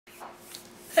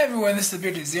Hey everyone, this is the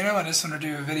Bearded Xeno. I just want to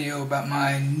do a video about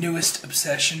my newest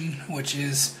obsession, which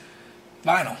is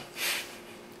vinyl.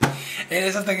 It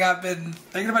is something I've been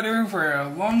thinking about doing for a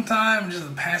long time, just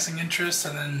a passing interest,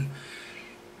 and then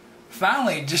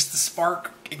finally just the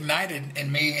spark ignited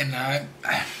in me, and I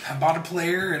bought a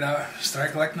player and I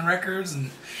started collecting the records,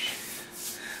 and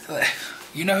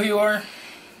you know who you are.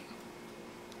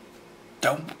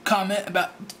 Don't comment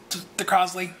about the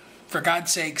Crosley, for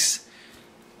God's sakes.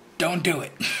 Don't do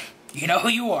it. You know who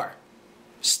you are.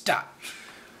 Stop.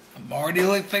 I'm already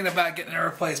thinking about getting a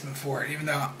replacement for it, even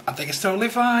though I think it's totally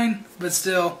fine, but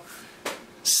still,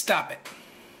 stop it.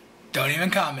 Don't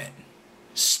even comment.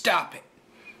 Stop it.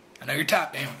 I know you're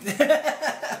top down.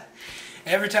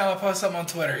 Every time I post something on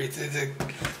Twitter, it's a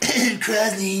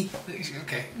Crosley.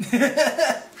 Okay.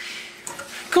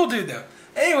 Cool dude though.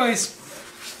 Anyways,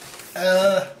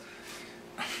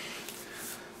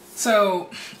 so,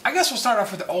 I guess we'll start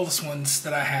off with the oldest ones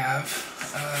that I have,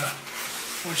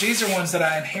 which these are ones that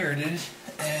I inherited,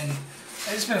 and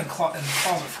they've just been in the closet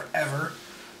forever.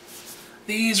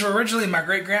 These were originally my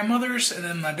great-grandmother's, and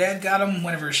then my dad got them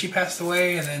whenever she passed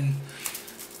away, and then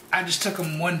I just took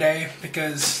them one day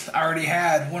because I already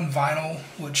had one vinyl,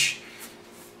 which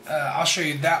I'll show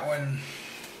you that one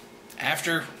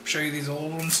after, show you these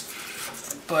old ones.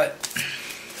 But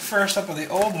first up with the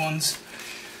old ones,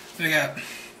 we got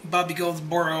Bobby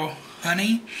Goldsboro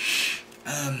Honey.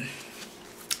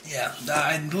 Yeah,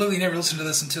 I literally never listened to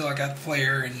this until I got the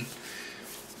player, and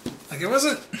like it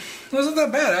wasn't that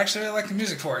bad. Actually, I like the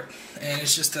music for it, and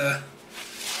it's just a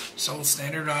old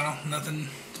standard vinyl, nothing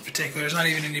particular. There's not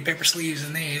even any paper sleeves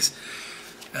in these.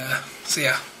 So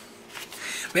yeah,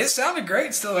 but it sounded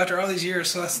great still after all these years,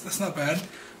 so that's not bad.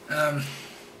 So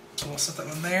we'll set that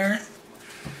one there.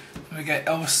 We got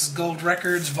Elvis's Gold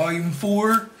Records Volume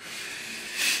 4.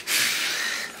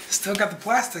 Still got the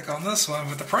plastic on this one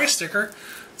with the price sticker.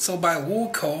 Sold by Wool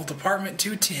Coal, Department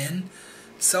 210.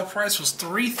 Sell price was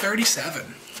 $3.37.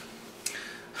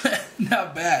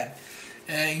 Not bad.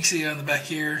 And you can see on the back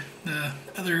here the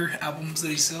other albums that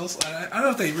he sells. I don't know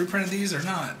if they reprinted these or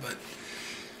not, but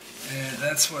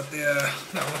that's what that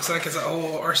looks like. It's an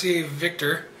old RCA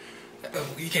Victor. Oh,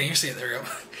 you can't even see it. There we go.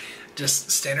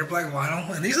 Just standard black vinyl,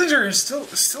 and these things are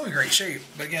still in great shape.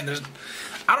 But again,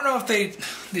 I don't know if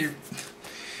they're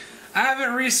I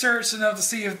haven't researched enough to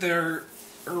see if their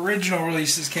original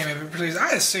releases came in.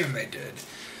 I assume they did.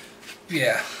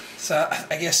 Yeah, so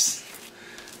I guess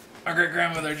our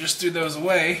great-grandmother just threw those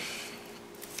away.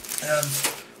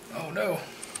 Oh no.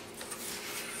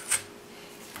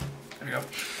 There we go.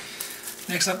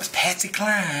 Next up is Patsy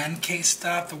Cline, Can't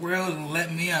Stop the World and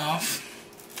Let Me Off.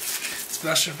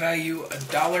 Special value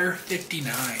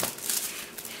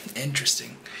 $1.59.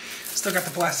 Interesting. Still got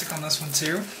the plastic on this one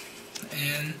too.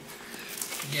 And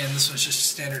again, this one's just a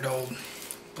standard old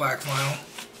black vinyl.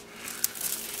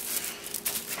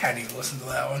 Hadn't even listened to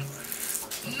that one.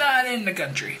 Not in the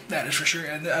country, that is for sure.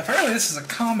 And apparently this is a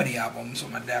comedy album, is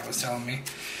what my dad was telling me.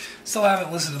 Still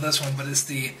haven't listened to this one, but it's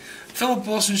the Philip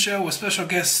Wilson Show with special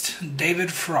guest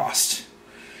David Frost.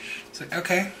 It's like,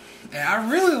 okay. And I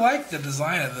really like the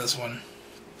design of this one.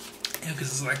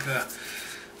 Because it's like the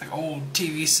old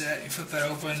TV set. You flip that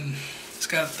open. It's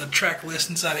got the track list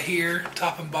inside of here,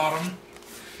 top and bottom.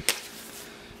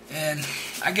 And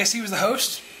I guess he was the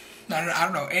host. I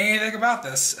don't know anything about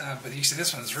this, but you see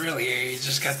this one's really aged.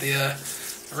 Just got the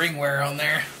ring wear on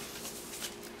there.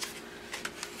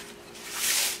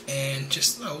 And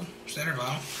just standard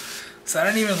vinyl. So I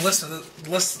didn't even listen to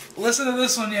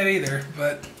this one yet either,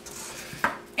 but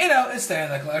you know, it's there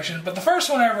in the collection. But the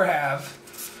first one I ever have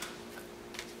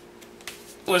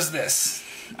was this.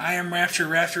 I Am Rapture,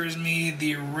 Rapture Is Me,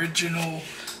 the original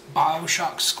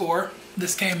BioShock score.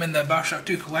 This came in the BioShock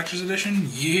 2 Collector's Edition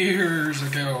years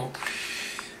ago.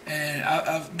 And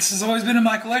this has always been in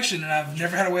my collection, and I've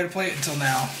never had a way to play it until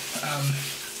now.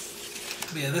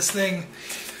 Yeah, this thing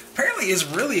apparently is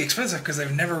really expensive because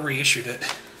they've never reissued it.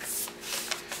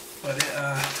 But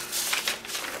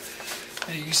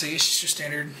and you can see it's just your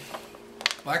standard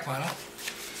black vinyl.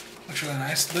 Looks really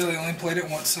nice. Literally only played it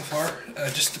once so far,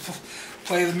 just to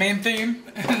play the main theme.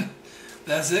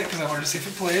 That's it, because I wanted to see if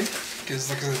it played.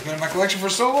 Because it's been in my collection for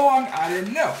so long, I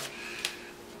didn't know.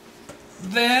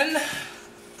 Then,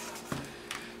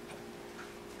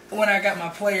 when I got my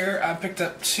player, I picked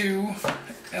up 2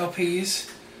 LPs.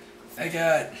 I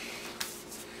got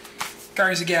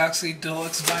Guardians of the Galaxy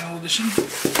Deluxe Vinyl Edition.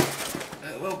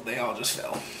 Well, they all just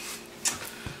fell.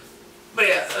 But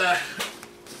yeah,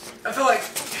 I feel like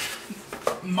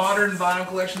modern vinyl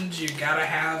collections, you gotta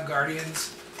have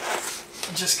Guardians.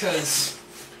 Just because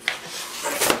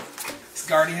it's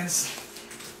Guardians.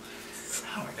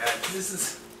 Oh my god, this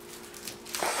is...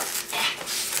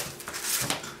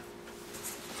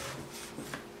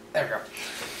 There we go.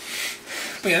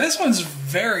 But yeah, this one's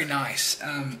very nice.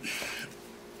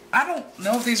 I don't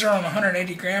know if these are on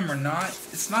 180 gram or not.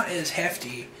 It's not as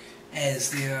hefty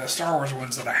as the Star Wars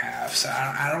ones that I have, so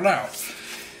I don't know.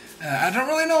 I don't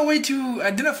really know a way to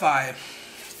identify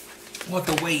what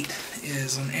the weight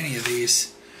is on any of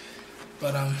these.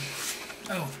 But, oh,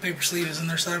 the paper sleeve is in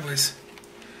there sideways.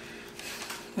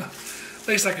 Well, at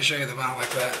least I can show you the vinyl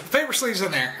like that. The paper sleeve's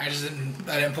in there. I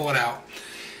didn't pull it out.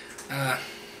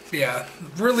 Yeah,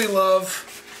 really love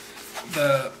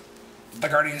the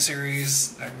Guardian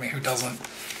series. I mean, who doesn't?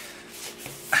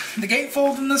 The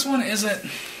gatefold in this one isn't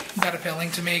that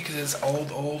appealing to me because it's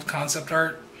old concept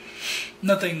art.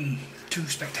 Nothing too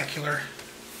spectacular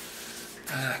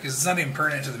because it's not even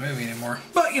pertinent to the movie anymore.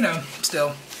 But, you know,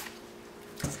 still.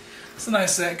 It's a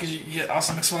nice set because you get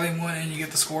Awesome Mix Volume 1 and you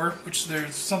get the score, which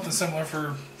there's something similar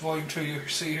for Volume 2 you'll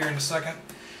see here in a second.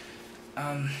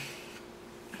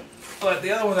 But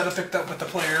the other one that I picked up with the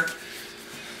player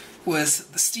was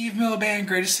the Steve Miller Band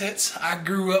Greatest Hits. I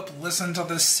grew up listening to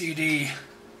this CD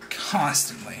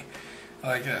constantly.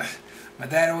 Like, my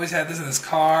dad always had this in his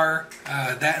car.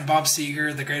 That and Bob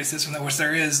Seger, the Greatest Hits, which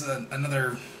there is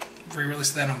another re-release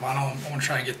of that on vinyl. I want to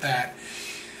try and get that.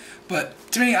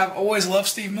 But to me, I've always loved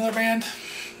Steve Miller Band.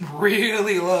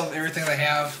 Really love everything they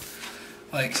have.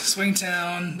 Like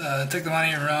Swingtown, Take the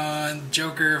Money and Run,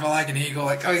 Joker, If I Like an Eagle.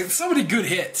 Like, so many good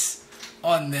hits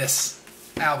on this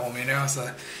album, you know.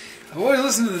 So I've always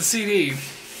listened to the CD.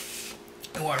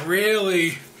 And what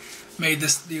really made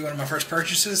this be one of my first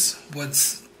purchases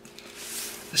was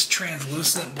this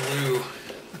translucent blue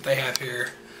that they have here.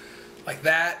 Like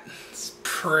that, it's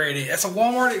pretty. That's a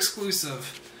Walmart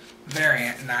exclusive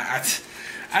variant, and I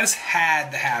just had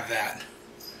to have that.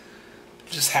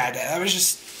 Just had to. That was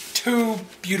just too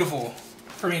beautiful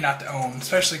for me not to own,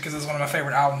 especially because it's one of my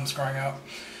favorite albums growing up.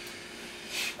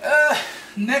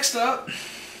 Next up,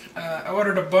 I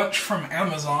ordered a bunch from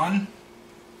Amazon.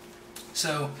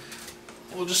 So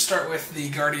we'll just start with the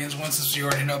Guardians one since you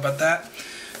already know about that.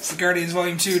 It's the Guardians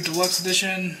Volume 2 Deluxe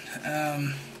Edition.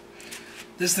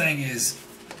 This thing is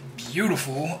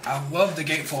beautiful. I love the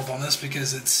gatefold on this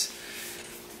because it's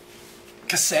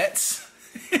cassettes.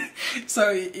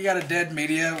 So you got a dead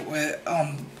media with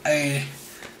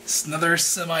another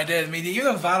semi-dead media.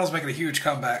 Even though vinyl's making a huge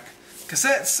comeback,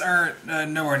 cassettes aren't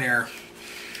nowhere near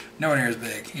as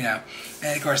big, you know.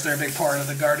 And of course they're a big part of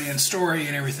the Guardian story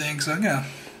and everything. So, you know,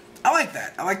 I like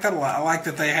that. I like that a lot. I like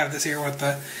that they have this here with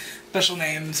the special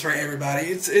names for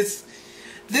everybody. This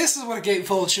is what a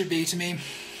gatefold should be to me.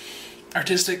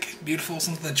 Artistic, beautiful,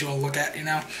 something that you'll look at, you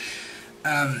know.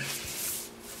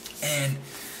 And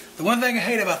the one thing I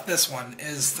hate about this one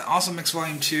is the Awesome Mix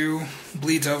Volume 2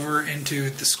 bleeds over into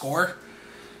the score.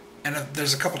 And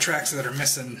there's a couple tracks that are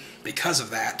missing because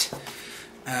of that.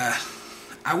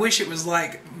 I wish it was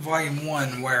like Volume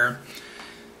 1 where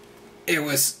it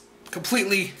was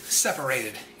completely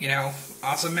separated, you know.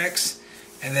 Awesome Mix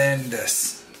and then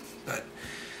this. But,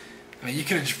 I mean, you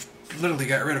could have literally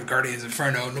got rid of Guardians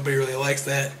Inferno. Nobody really likes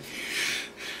that.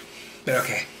 But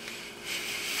okay.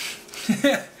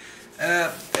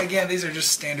 Again, these are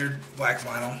just standard black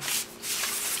vinyl.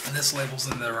 And this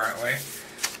label's in the right way.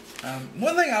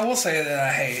 One thing I will say that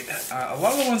I hate, a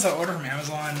lot of the ones I order from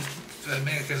Amazon,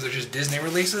 mainly because they're just Disney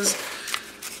releases,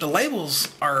 the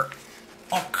labels are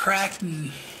all cracked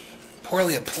and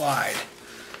poorly applied.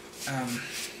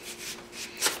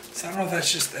 So I don't know if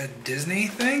that's just a Disney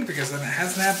thing, because it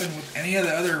hasn't happened with any of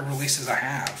the other releases I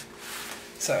have.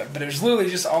 So, but it was literally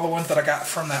just all the ones that I got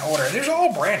from that order. These are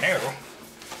all brand new.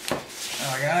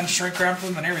 I got shrink wrapped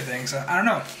them and everything, so I don't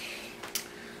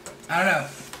know.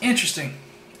 Interesting.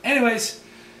 Anyways,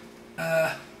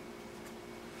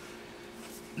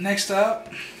 next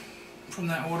up from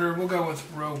that order, we'll go with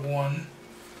Rogue One.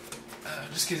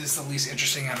 Just because it's the least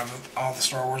interesting out of all the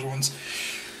Star Wars ones.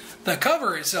 The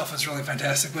cover itself is really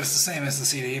fantastic, but it's the same as the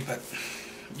CD, but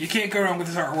you can't go wrong with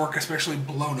this artwork, especially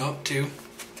blown up too.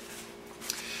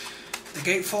 The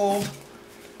gatefold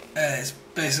is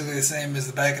basically the same as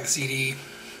the back of the CD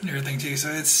and everything too, so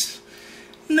it's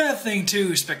nothing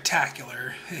too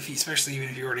spectacular, especially even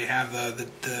if you already have the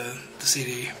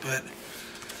CD. But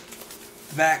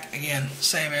the back, again,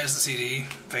 same as the CD,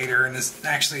 Vader, and it's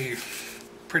actually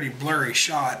pretty blurry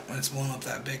shot when it's blown up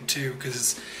that big too,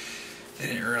 because they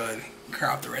didn't really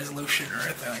crop the resolution or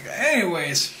anything like that.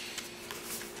 Anyways,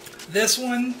 this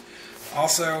one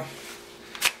also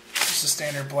just a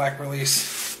standard black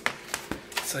release,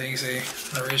 so you can see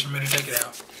no reason for me to take it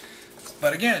out.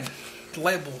 But again, the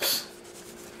labels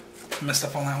messed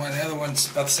up on that one. The other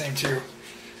one's about the same too.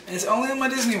 And it's only on my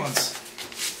Disney ones.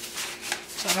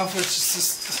 So I don't know if it's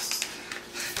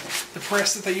just the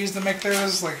press that they use to make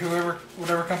those, like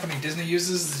whatever company Disney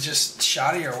uses is just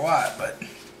shoddy or what, but...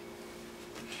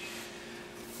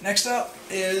 Next up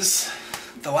is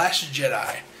The Last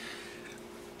Jedi.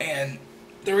 And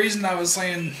the reason I was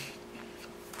saying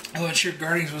I wasn't sure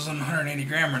Guardians was on 180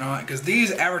 gram or not, because these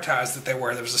advertised that they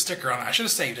were. There was a sticker on it. I should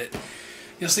have saved it.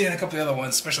 You'll see in a couple of the other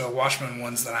ones, especially the Watchmen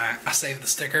ones, that I saved the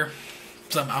sticker.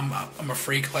 So I'm a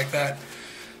freak like that.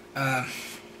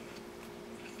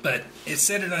 But it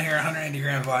said it on here, 180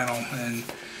 gram vinyl,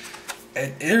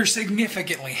 and they're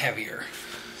significantly heavier.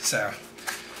 So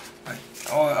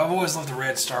I've always loved the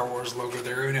red Star Wars logo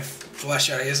there, even if The Last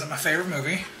Jedi isn't my favorite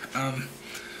movie.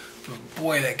 But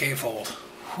boy, that gatefold,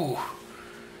 whew,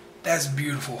 that's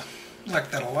beautiful. I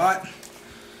like that a lot.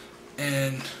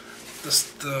 And the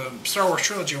Star Wars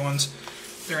trilogy ones,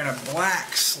 they're in a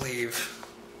black sleeve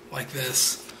like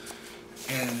this,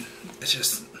 and it's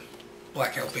just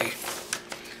black LP.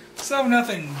 So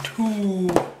nothing too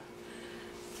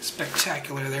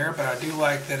spectacular there, but I do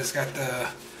like that it's got the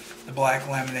black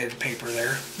laminated paper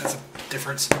there. That's a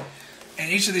difference. And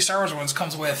each of these Star Wars ones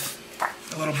comes with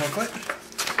a little booklet.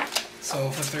 So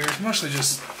if there's mostly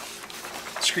just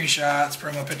screenshots,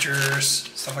 promo pictures,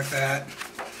 stuff like that.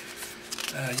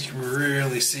 You can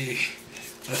really see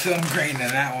the film grain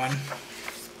in that one.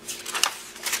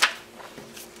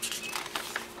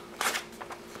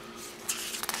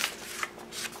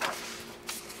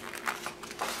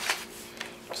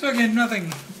 So again,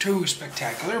 nothing too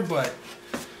spectacular, but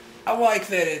I like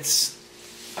that it's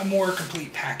a more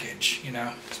complete package, you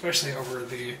know, especially over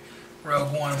the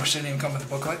Rogue One, which didn't even come with the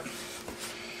booklet.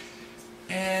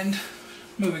 And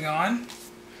moving on,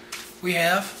 we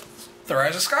have The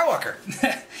Rise of Skywalker.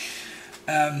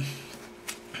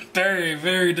 Very,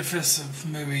 very divisive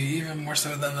movie, even more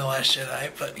so than The Last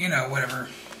Jedi, but you know, whatever.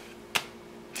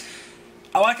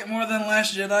 I like it more than The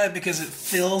Last Jedi because it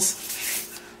feels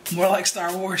more like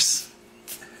Star Wars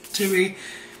to me.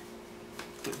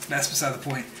 But that's beside the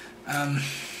point.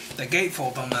 The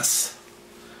gatefold on this,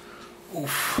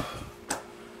 oof,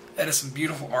 that is some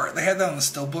beautiful art. They had that on the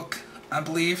Steelbook, I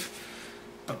believe,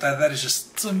 but that is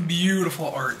just some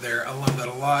beautiful art there. I love that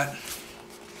a lot.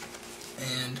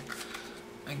 And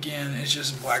again, it's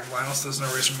just black vinyl, so there's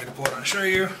no reason for me to pull it out and show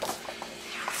you.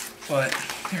 But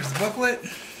here's the booklet.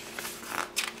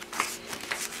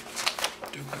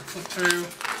 Do a quick flip through.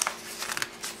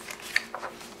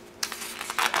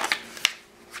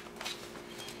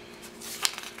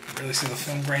 Really see the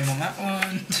film grain on that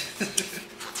one.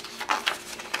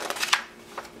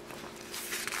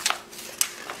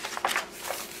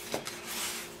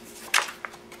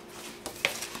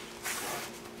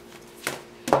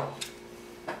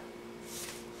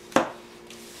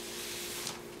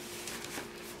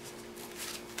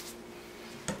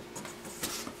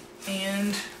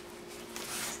 And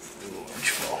orange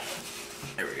fall.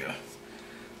 There we go.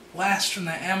 Last from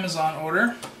the Amazon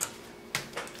order.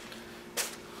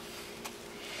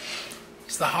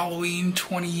 The Halloween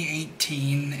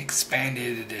 2018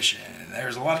 Expanded Edition.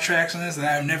 There's a lot of tracks on this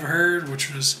that I've never heard,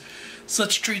 which was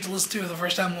such a treat to listen to for the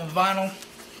first time on vinyl.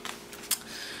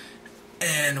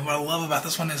 And what I love about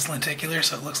this one is lenticular,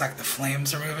 so it looks like the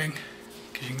flames are moving.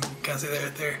 Because you can kind of see that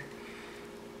right there.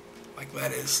 Like,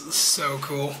 that is so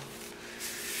cool.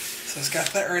 So it's got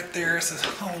that right there. It says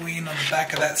Halloween on the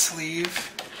back of that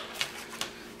sleeve.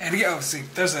 And yeah, see,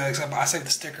 there's an example. I saved the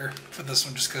sticker for this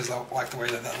one just because I like the way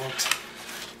that looked.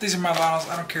 These are my vinyls.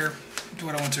 I don't care. Do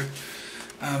what I want to.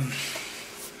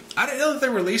 I didn't know that they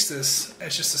released this.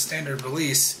 It's just a standard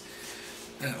release.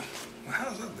 Oh, well, how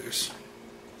does that loose?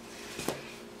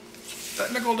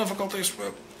 Technical difficulties.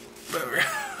 I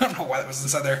don't know why that was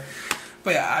inside there.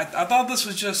 But yeah, I thought this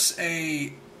was just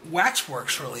a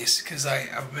Waxworks release because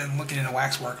I've been looking into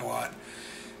Waxwork a lot.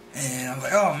 And I was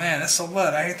like, oh man, that's so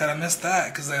bad. I hate that I missed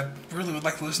that because I really would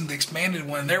like to listen to the expanded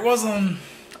one. There was on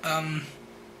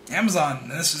Amazon,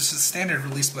 and this is just a standard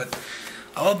release, but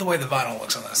I love the way the vinyl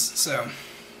looks on this. So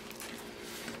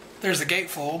there's the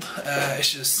gatefold.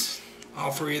 It's just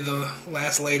all three of the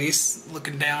last ladies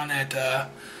looking down at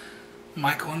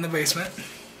Michael in the basement.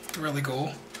 Really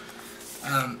cool.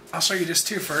 I'll show you this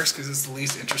too first because it's the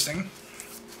least interesting.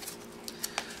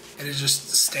 It is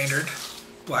just standard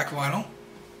black vinyl,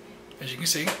 as you can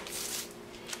see.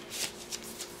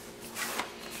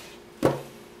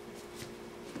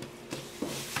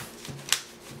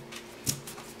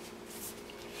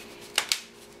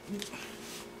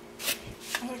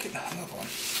 Oh, get hung up on.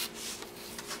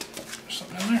 There's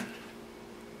something in there.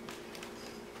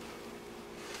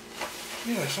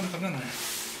 Yeah, there's something in there.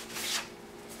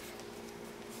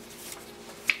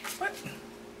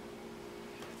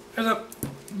 There's a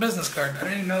business card. I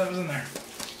didn't even know that was in there.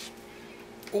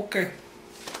 Okay.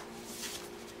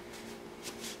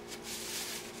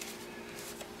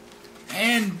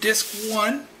 And disc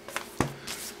 1,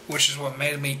 which is what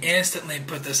made me instantly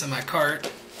put this in my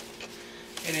cart.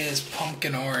 It is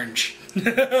pumpkin orange.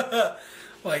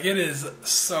 Like, it is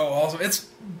so awesome. It's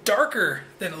darker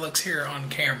than it looks here on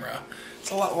camera.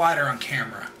 It's a lot lighter on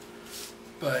camera.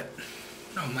 But,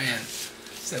 oh man,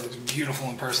 it looks beautiful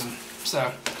in person.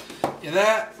 So, yeah,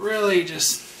 that really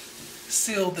just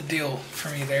sealed the deal for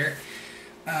me there.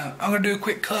 I'm going to do a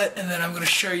quick cut, and then I'm going to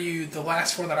show you the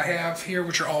last 4 that I have here,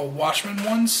 which are all Watchmen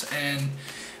ones. And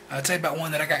I'll tell you about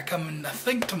one that I got coming, I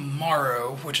think,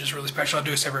 tomorrow, which is really special. I'll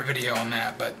do a separate video on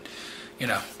that, but, you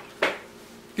know,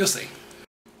 you'll see.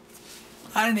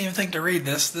 I didn't even think to read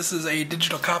this. This is a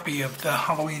digital copy of the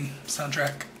Halloween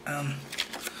soundtrack.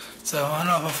 So I don't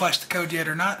know if I'll flash the code yet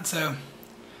or not, so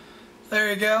there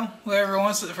you go. Whoever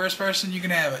wants it, the first person, you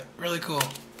can have it. Really cool.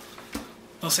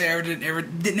 They'll say I didn't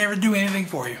ever do anything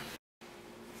for you.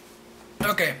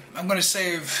 Okay, I'm gonna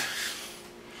save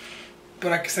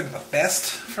what I consider the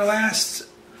best for last.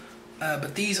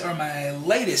 But these are my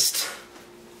latest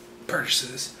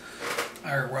purchases,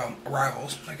 or well,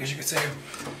 arrivals, I guess you could say.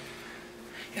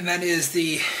 And that is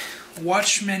the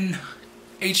Watchmen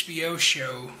HBO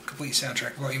show complete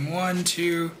soundtrack, volume 1,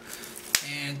 2,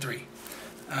 and 3.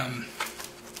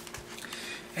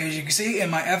 As you can see, in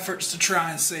my efforts to try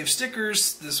and save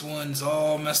stickers, this one's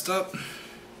all messed up.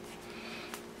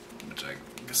 Which I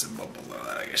guess it's below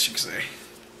that, I guess you could say.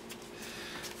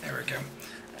 There we go.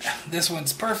 This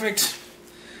one's perfect,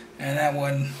 and that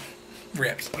one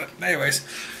ripped. But anyways,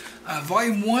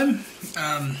 volume 1,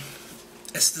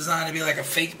 it's designed to be like a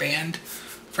fake band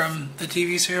from the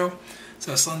TV show.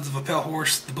 So Sons of a Pale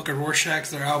Horse, the Book of Rorschach,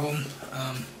 their album.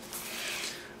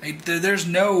 There's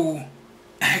no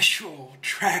actual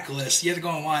track list. You have to go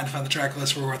online to find the track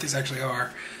list for what these actually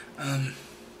are.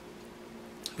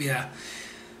 Yeah,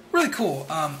 really cool.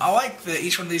 I like that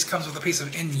each one of these comes with a piece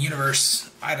of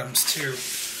in-universe items too.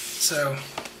 So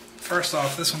first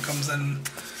off, this one comes in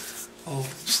a little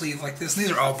sleeve like this. And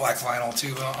these are all black vinyl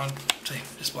too.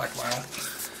 Just black vinyl.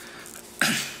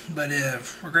 But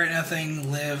regret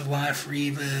nothing, live life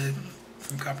free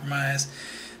from compromise,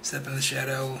 step in the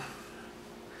shadow,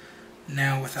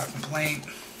 now without complaint.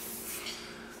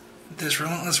 This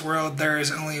relentless world, there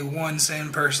is only one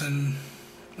sane person,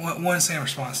 one sane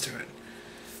response to it.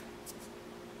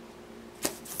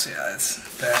 So yeah,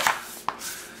 that's that.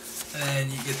 And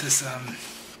then you get this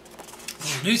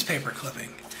little newspaper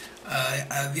clipping,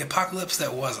 The Apocalypse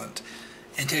That Wasn't,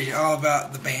 and tells you all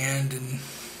about the band and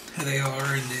who they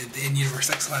are and the in-universe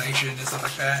explanation and stuff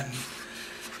like that. And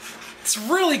it's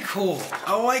really cool.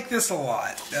 I like this a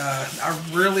lot. I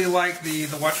really like the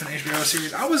Watchmen HBO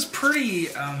series. I was pretty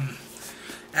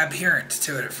adherent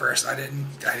to it at first. I didn't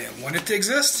want it to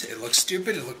exist. It looked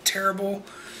stupid. It looked terrible.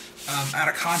 Out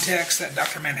of context, that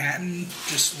Dr. Manhattan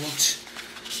just looked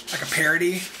like a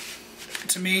parody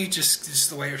to me. Just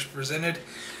the way it was presented.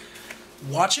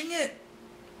 Watching it,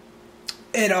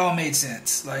 it all made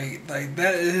sense. Like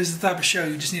that is the type of show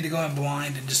you just need to go in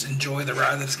blind and just enjoy the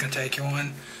ride that it's going to take you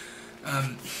on.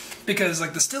 Because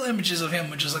like the still images of him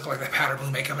would just look like that powder blue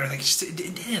makeup and everything.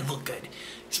 It didn't look good,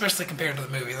 especially compared to the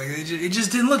movie. Like it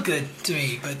just didn't look good to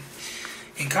me. But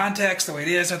in context, the way it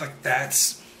is, I was like,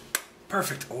 that's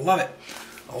perfect. I love it.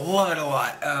 I love it a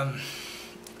lot.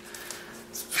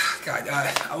 God,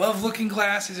 I love Looking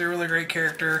Glass. He's a really great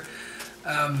character.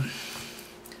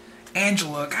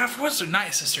 Angela, God, what's her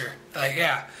Night Sister? Like,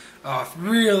 yeah,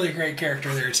 really great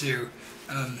character there too.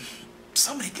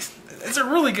 It's a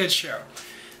really good show.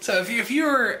 So if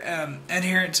you're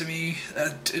adherent to me,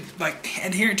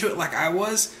 adherent to it like I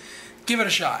was, give it a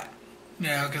shot. You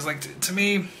know, because like to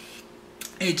me,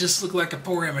 it just looked like a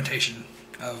poor imitation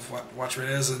of what Watchmen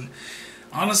is, and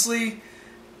honestly,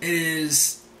 it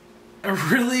is a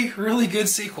really, really good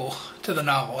sequel to the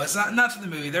novel. It's not to the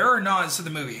movie. There are nods to the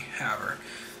movie, however.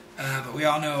 But we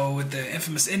all know with the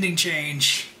infamous ending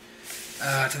change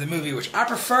to the movie, which I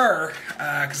prefer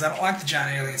because I don't like the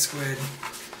giant alien squid.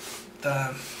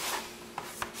 That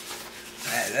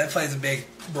plays a big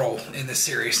role in this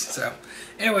series. So,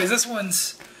 anyways, this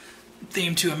one's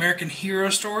themed to American Hero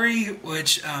Story,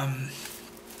 which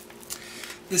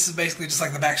this is basically just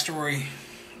like the backstory,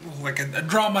 like a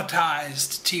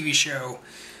dramatized TV show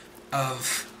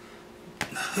of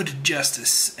Hooded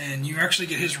Justice, and you actually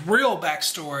get his real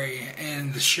backstory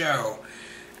in the show.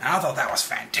 And I thought that was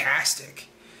fantastic.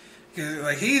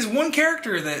 Like, he's one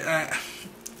character that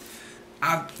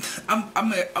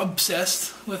I'm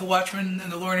obsessed with Watchmen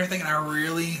and the lore and everything, and I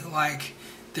really like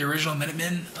the original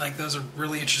Minutemen. Like, those are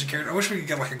really interesting characters. I wish we could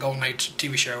get like a Golden Age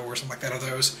TV show or something like that of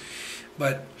those.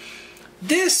 But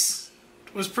this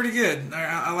was pretty good.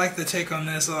 I like the take on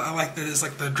this. I like that it's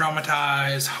like the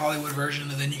dramatized Hollywood version,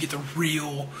 and then you get the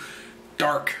real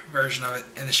dark version of it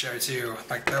in the show too.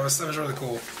 Like, that was really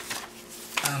cool.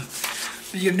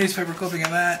 You get a newspaper clipping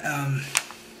of that.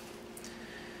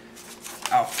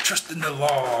 Trust in the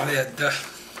law.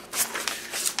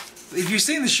 If you've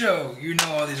seen the show, you know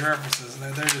all these references.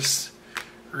 They're just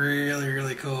really,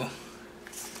 really cool.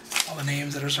 All the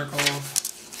names that are circled.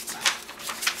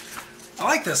 I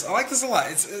like this. I like this a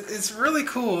lot. It's really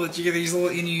cool that you get these little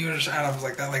in-universe items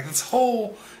like that. Like, this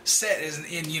whole set is an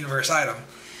in-universe item.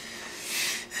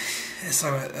 And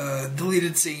so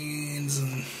deleted scenes,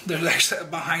 and there's actually a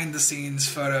behind-the-scenes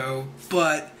photo,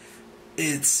 but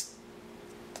it's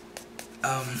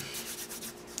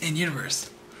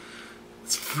in-universe.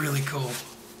 It's really cool.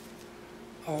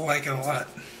 I like it a lot.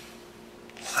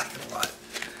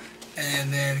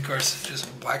 And then, of course,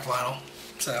 just black vinyl.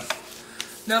 So,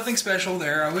 nothing special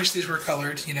there. I wish these were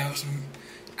colored, you know, some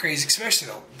crazy,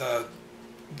 especially the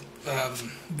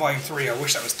Volume 3. I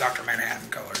wish that was Dr. Manhattan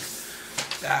colored.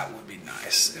 That would be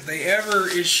nice. If they ever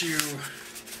issue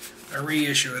a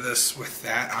reissue of this with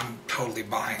that, I'm totally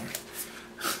buying.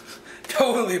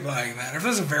 Totally buying that. If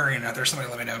there's a variant out there, somebody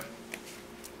let me know.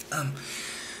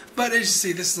 But as you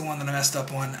see, this is the one that I messed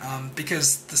up on,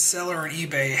 because the seller on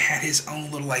eBay had his own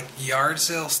little like yard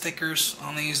sale stickers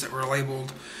on these that were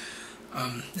labeled.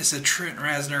 It said Trent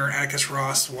Reznor, Atticus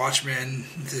Ross, Watchmen,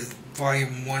 the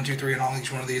Volume 1, 2, 3, and all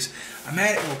each one of these.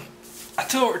 I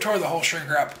tore the whole shrink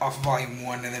wrap off of Volume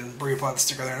 1 and then reapplied the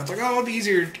sticker there. And I was like, oh, it'll be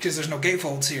easier because there's no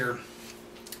gatefolds here.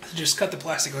 So just cut the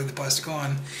plastic, leave the plastic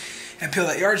on, and peel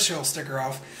that yard sale sticker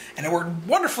off. And it worked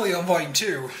wonderfully on Volume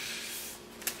 2.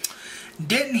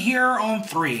 Didn't here on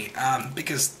 3,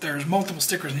 because there's multiple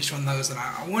stickers in each one of those, and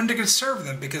I wanted to conserve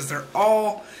them because they're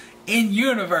all in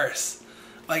universe.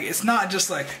 Like, it's not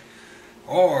just like,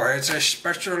 oh, it's a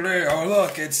special day, oh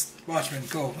look, it's Watchmen,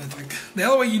 cool. It's like, the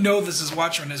only way you know this is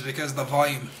Watchmen is because of the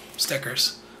volume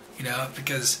stickers, you know,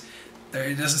 because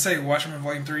it doesn't say Watchmen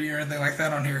Volume 3 or anything like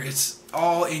that on here. It's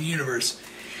all in universe.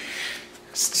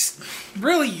 It's just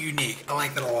really unique. I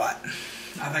like that a lot.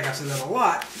 I think I've said that a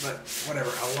lot, but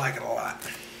whatever, I like it a lot.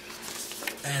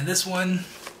 And this one,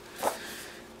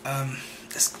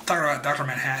 it's talking about Dr.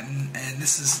 Manhattan, and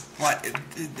this is like,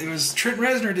 it was Trent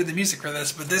Reznor did the music for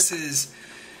this, but this is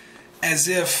as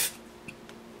if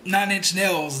Nine Inch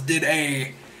Nails did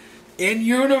a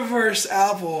in-universe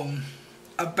album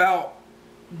about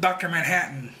Dr.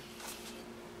 Manhattan.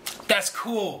 That's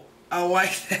cool. I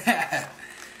like that.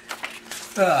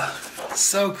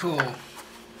 So cool.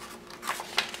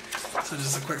 So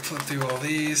just a quick flip through all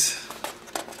these.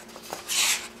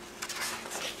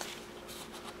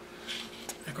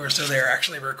 Of course, so they're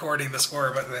actually recording the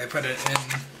score, but they put it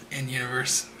in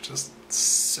universe, which is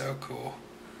so cool.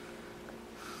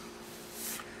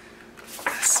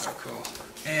 That's so cool.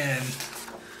 And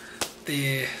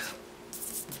the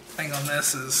thing on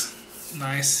this is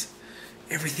nice.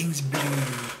 Everything's blue.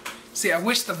 See, I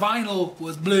wish the vinyl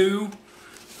was blue.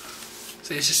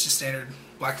 See, it's just a standard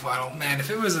black vinyl. Man, if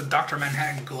it was a Dr.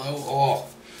 Manhattan glow,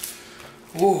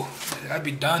 ooh, I'd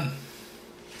be done.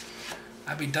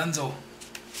 I'd be donezo.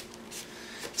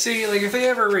 See, like, if they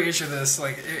ever reissue this,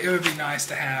 like, it would be nice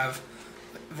to have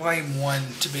Volume 1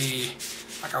 to be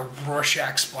like a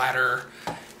Rorschach splatter,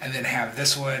 and then have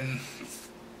this one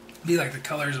be like the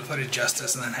colors of Hooded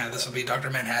Justice, and then have this one be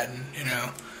Dr. Manhattan, you know.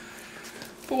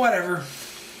 But whatever.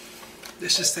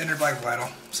 It's just standard black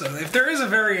vinyl. So if there is a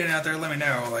variant out there, let me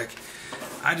know. Like,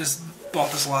 I just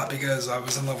bought this a lot because I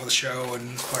was in love with the show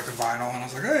and collected vinyl, and I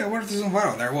was like, hey, what if there's some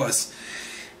vinyl? And there it was.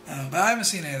 But I haven't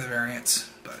seen any of the variants,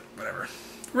 but whatever.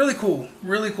 Really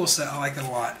cool set. I like it a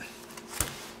lot.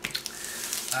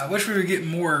 I wish we would get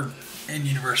more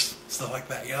in-universe stuff like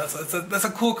that. Yeah, that's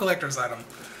a cool collector's item.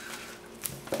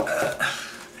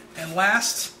 And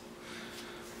last,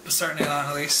 but certainly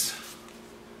not least,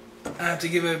 I have to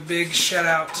give a big shout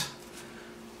out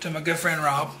to my good friend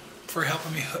Rob for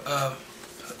helping me,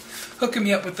 hooking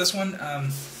me up with this one.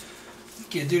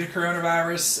 Yeah, due to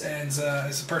coronavirus and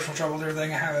it's a personal trouble and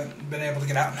everything, I haven't been able to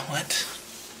get out and hunt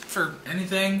for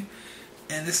anything.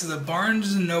 And this is a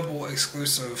Barnes & Noble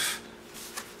exclusive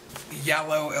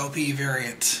yellow LP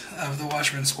variant of the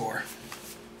Watchmen score.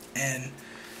 And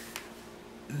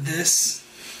this,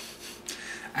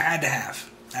 I had to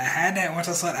have. Once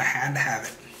I saw it, I had to have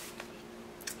it.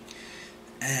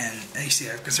 And you see,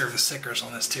 I've conserved the stickers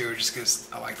on this too, just because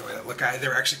I like the way they look.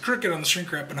 They're actually crooked on the shrink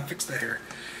wrap, and I fixed that here.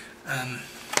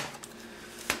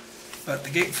 But the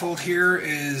gatefold here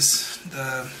is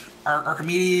the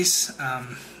Archimedes,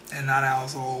 and Night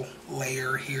Owl's little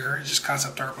layer here. It's just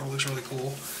concept art, but it looks really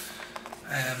cool.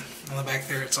 And on the back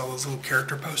there, it's all those little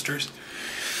character posters.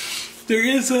 There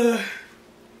is a,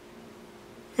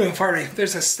 oh, pardon me,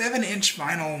 there's a 7-inch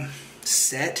vinyl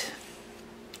set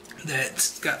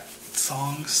that's got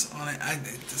songs on it.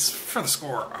 It's for the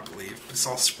score, I believe. It's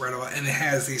all spread out, and it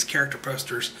has these character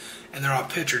posters, and they're all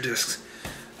picture discs.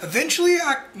 Eventually,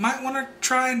 I might want to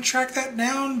try and track that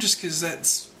down, just because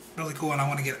that's really cool, and I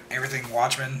want to get everything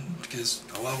Watchmen, because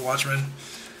I love Watchmen.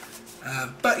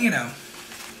 But, you know,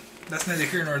 that's neither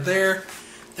here nor there.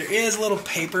 There is a little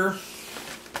paper,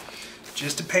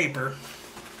 just a paper.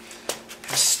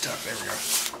 It's stuck, there we go.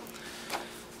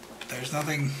 There's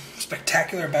nothing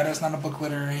spectacular about it. It's not a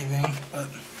booklet or anything, but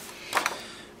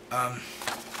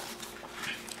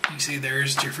you see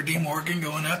there's Jeffrey D. Morgan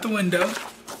going out the window.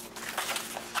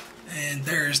 And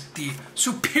there's the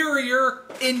superior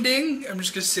ending. I'm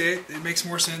just going to say it. It makes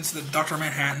more sense that Dr.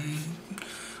 Manhattan,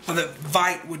 well, that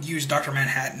Veidt would use Dr.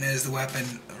 Manhattan as the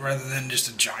weapon rather than just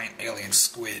a giant alien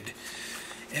squid.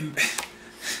 And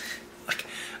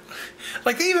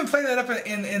like they even play that up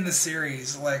in the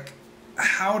series. Like,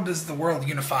 how does the world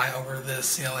unify over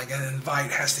this? You know, like, and then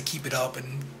Veidt has to keep it up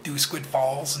and do Squid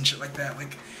Falls and shit like that.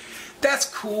 Like, that's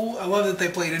cool. I love that they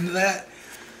played into that.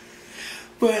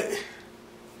 But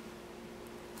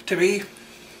to me,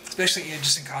 especially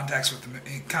just in context with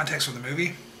the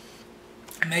movie,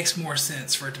 it makes more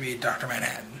sense for it to be Dr.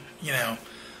 Manhattan. You know,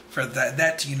 for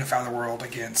that to unify the world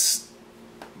against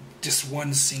just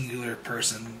one singular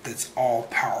person that's all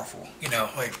powerful. You know,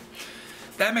 like,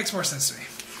 that makes more sense to me.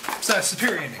 So,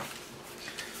 superior ending.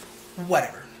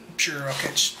 Whatever. I'm sure I'll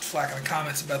catch flack in the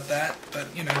comments about that, but,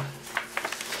 you know.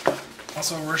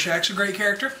 Also, Rorschach's a great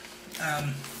character.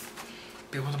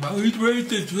 People talk about, oh, he's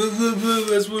racist,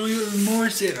 that's what Alan Moore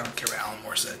said. I don't care what Alan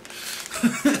Moore said.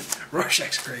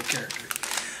 Rorschach's a great character.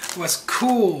 What's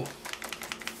cool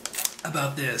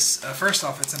about this, first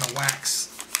off, it's in a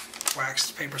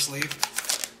waxed paper sleeve,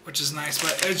 which is nice,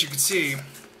 but as you can see,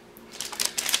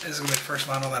 this is the first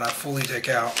vinyl that I fully take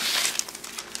out.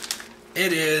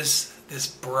 It is this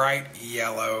bright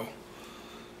yellow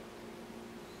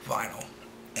vinyl,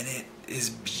 and it is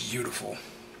beautiful.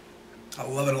 I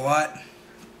love it a lot.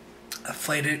 I've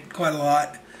played it quite a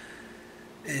lot.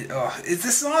 This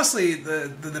is honestly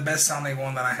the best sounding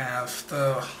one that I have.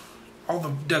 All the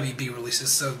WB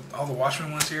releases, so all the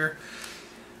Watchmen ones here,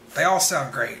 they all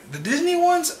sound great. The Disney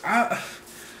ones,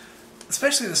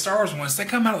 especially the Star Wars ones, they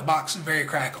come out of the box very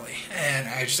crackly, and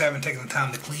I just haven't taken the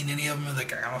time to clean any of them.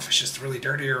 Like, I don't know if it's just really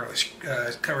dirty or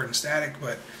covered in static,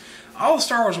 but all the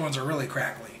Star Wars ones are really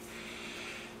crackly.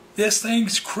 This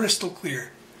thing's crystal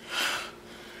clear.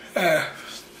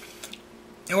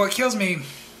 And what kills me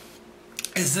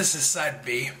is this is side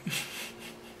B.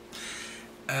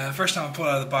 First time I pulled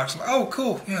it out of the box, I'm like, oh,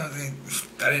 cool. You know,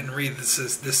 I didn't read this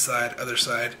is this side, other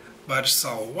side. But I just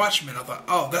saw Watchmen. I thought,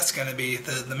 oh, that's going to be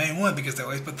the main one, because they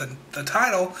always put the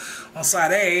title on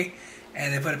side A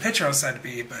and they put a picture on side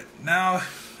B. But now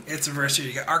it's reversed here.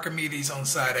 You got Archimedes on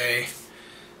side A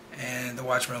and the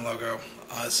Watchmen logo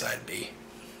on side B.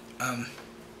 But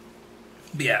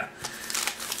yeah,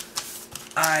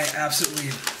 I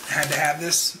absolutely had to have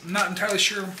this. I'm not entirely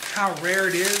sure how rare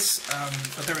it is,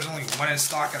 but there was only one in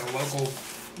stock at a local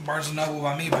Barnes & Noble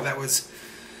by me, but that was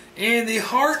in the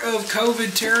heart of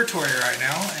COVID territory right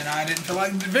now, and I didn't feel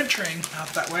like venturing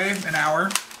out that way, an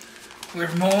hour away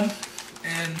from home,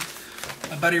 and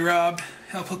my buddy Rob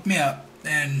helped hook me up,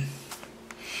 and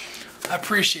I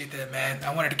appreciate that, man.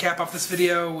 I wanted to cap off this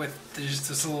video with just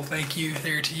this little thank you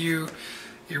there to you.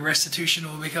 Your restitution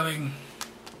will be coming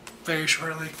very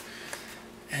shortly,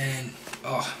 and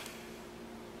oh,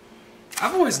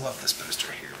 I've always loved this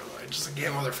poster here, by the way. Just like you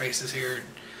have all their faces here.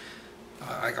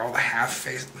 Like all the half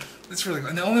face, it's really good.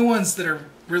 And the only ones that are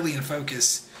really in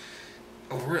focus,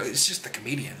 it's just the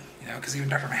comedian, you know, because even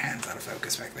Dr. Manhattan's out of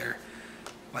focus back there.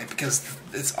 Like, because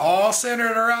it's all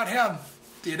centered around him,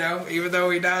 you know, even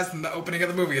though he dies in the opening of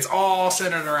the movie, it's all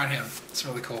centered around him. It's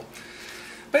really cool.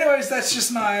 But anyways, that's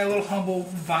just my little humble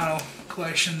vinyl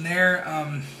collection there.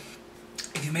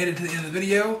 If you made it to the end of the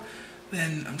video,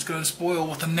 then I'm just going to spoil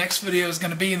what the next video is going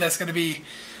to be, and that's going to be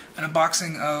an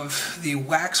unboxing of the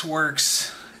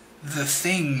Waxworks The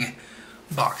Thing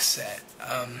box set.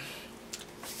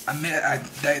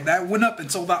 That went up and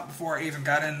sold out before I even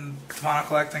got into vinyl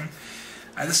collecting.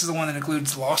 This is the one that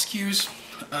includes Lost Cues.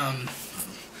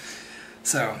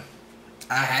 So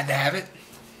I had to have it.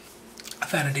 I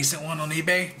found a decent one on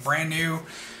eBay, brand new,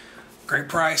 great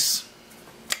price,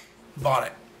 bought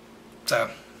it. So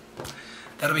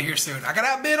That'll be here soon. I got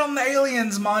outbid on the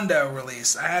Aliens Mondo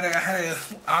release. I had an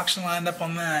auction lined up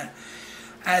on that.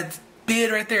 I had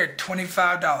bid right there,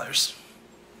 $25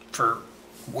 for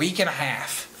a week and a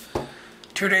half.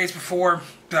 2 days before,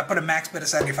 I put a max bid of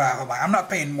 $75. I'm like, I'm not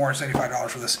paying more than $75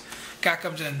 for this. Guy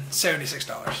comes in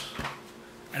 $76.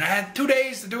 And I had 2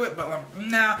 days to do it, but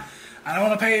nah, I don't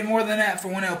want to pay more than that for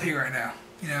one LP right now.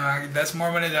 You know, that's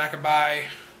more money that I could buy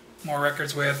more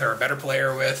records with or a better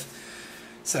player with.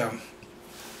 So,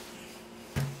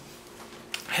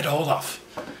 I had to hold off.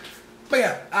 But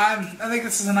yeah, I think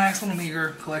this is a nice little meager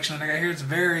collection that I got here. It's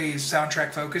very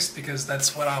soundtrack focused because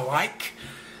that's what I like.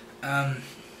 But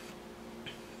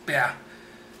yeah.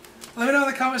 Let me know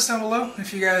in the comments down below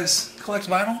if you guys collect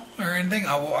vinyl or anything.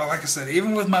 Like I said,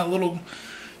 even with my little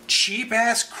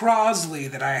cheap-ass Crosley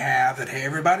that I have that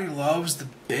everybody loves to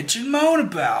bitch and moan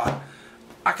about,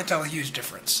 I can tell a huge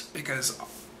difference because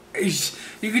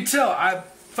you can tell I've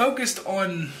focused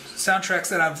on soundtracks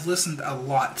that I've listened a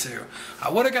lot to. I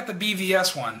would have got the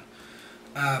BVS one,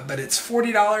 but it's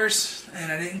 $40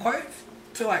 and I didn't quite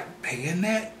feel like paying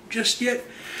that just yet.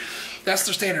 That's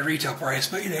their standard retail price,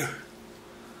 but you know,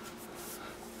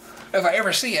 if I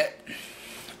ever see it,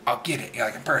 I'll get it,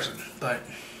 like in person. But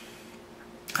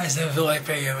I just didn't feel like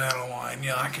paying that online. You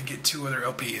know, I could get 2 other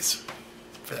LPs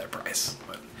for that price,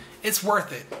 but it's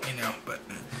worth it, you know. But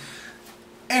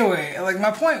anyway, like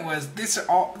my point was, this is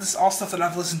all stuff that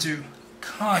I've listened to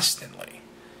constantly.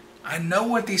 I know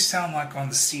what these sound like on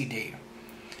the CD,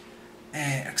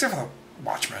 and except for the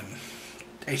Watchmen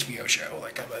HBO show,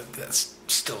 like that's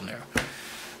still new,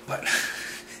 but.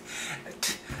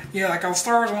 Yeah, like all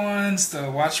Star Wars ones,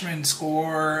 the Watchmen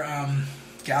score,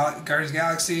 Guardians of the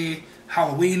Galaxy,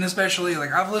 Halloween especially.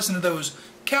 Like, I've listened to those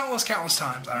countless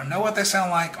times. I don't know what they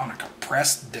sound like on a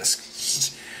compressed disc.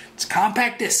 It's a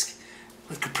compact disc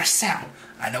with compressed sound.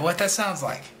 I know what that sounds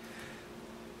like.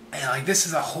 And, like, this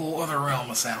is a whole other realm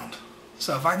of sound.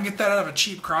 So if I can get that out of a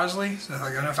cheap Crosley, so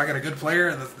like, I know if I got a good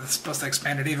player that's supposed to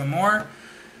expand it even more,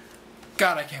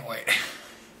 God, I can't wait.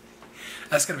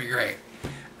 That's going to be great.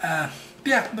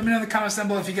 Yeah, let me know in the comments down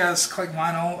below if you guys collect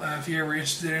vinyl, if you're ever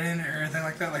interested in it or anything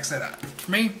like that. Like I said,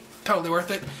 for me, totally worth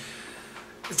it.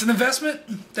 It's an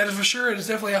investment, that is for sure. It is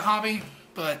definitely a hobby,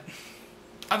 but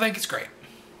I think it's great.